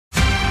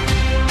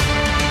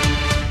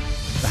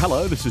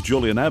Hello, this is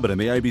Julian Abbott in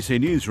the ABC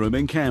Newsroom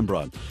in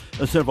Canberra.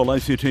 Several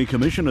ACT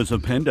commissioners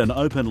have penned an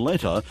open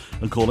letter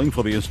calling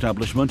for the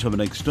establishment of an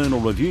external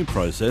review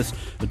process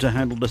to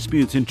handle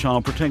disputes in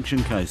child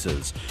protection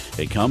cases.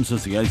 It comes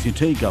as the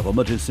ACT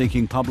government is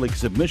seeking public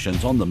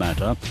submissions on the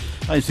matter.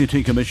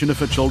 ACT Commissioner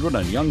for Children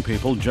and Young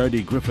People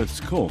Jodie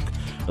Griffiths-Cook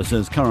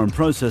says current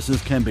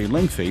processes can be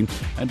lengthy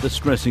and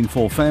distressing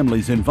for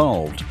families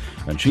involved.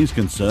 And she's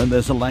concerned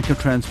there's a lack of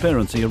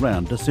transparency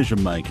around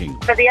decision making.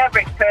 For the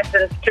average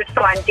person to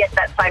try and get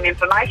that same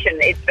information,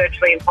 it's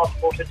virtually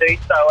impossible to do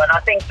so. And I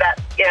think that,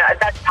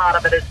 that's part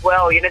of it as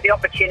well. The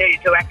opportunity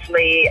to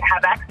actually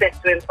have access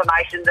to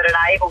information that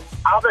enables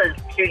others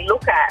to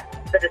look at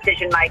the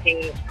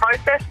decision-making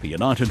process. The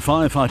United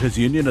Firefighters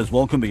Union has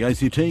welcomed the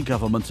ACT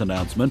government's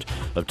announcement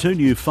of 2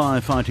 new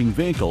firefighting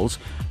vehicles,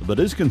 but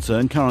is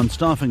concerned current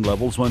staffing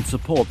levels won't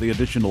support the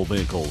additional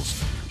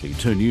vehicles. The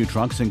 2 new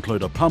trucks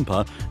include a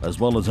pumper as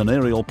well as an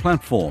aerial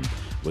platform,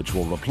 which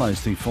will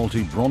replace the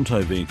faulty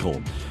Bronto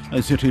vehicle.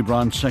 ACT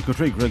Branch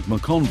Secretary Greg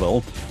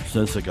McConville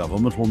says the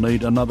government will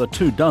need another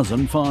 24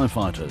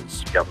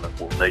 firefighters. The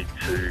government will need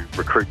to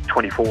recruit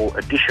 24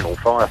 additional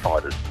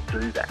firefighters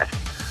to do that,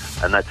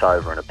 and that's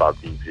over and above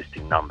the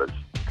existing numbers.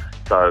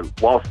 So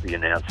whilst the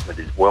announcement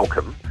is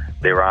welcome,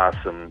 there are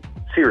some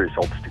serious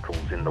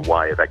obstacles in the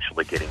way of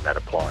actually getting that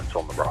appliance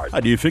on the road.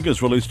 New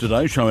figures released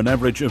today show an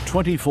average of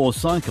 24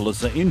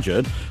 cyclists are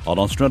injured on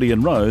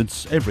Australian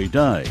roads every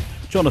day.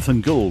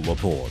 Jonathan Gould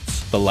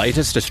reports. The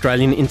latest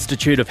Australian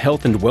Institute of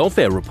Health and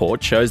Welfare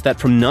report shows that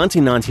from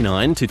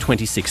 1999 to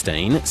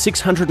 2016,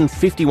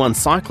 651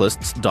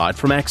 cyclists died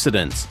from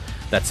accidents.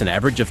 That's an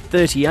average of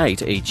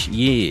 38 each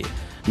year.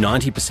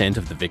 90%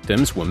 of the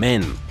victims were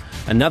men.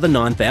 Another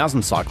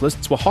 9,000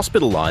 cyclists were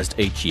hospitalised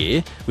each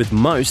year, with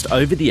most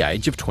over the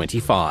age of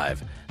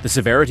 25. The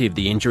severity of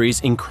the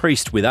injuries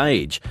increased with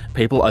age.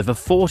 People over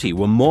 40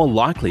 were more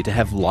likely to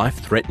have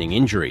life-threatening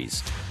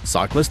injuries.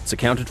 Cyclists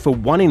accounted for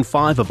 1 in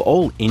 5 of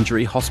all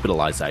injury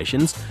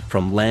hospitalisations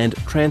from land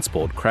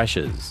transport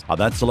crashes.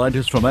 That's the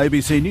latest from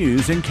ABC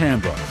News in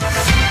Canberra.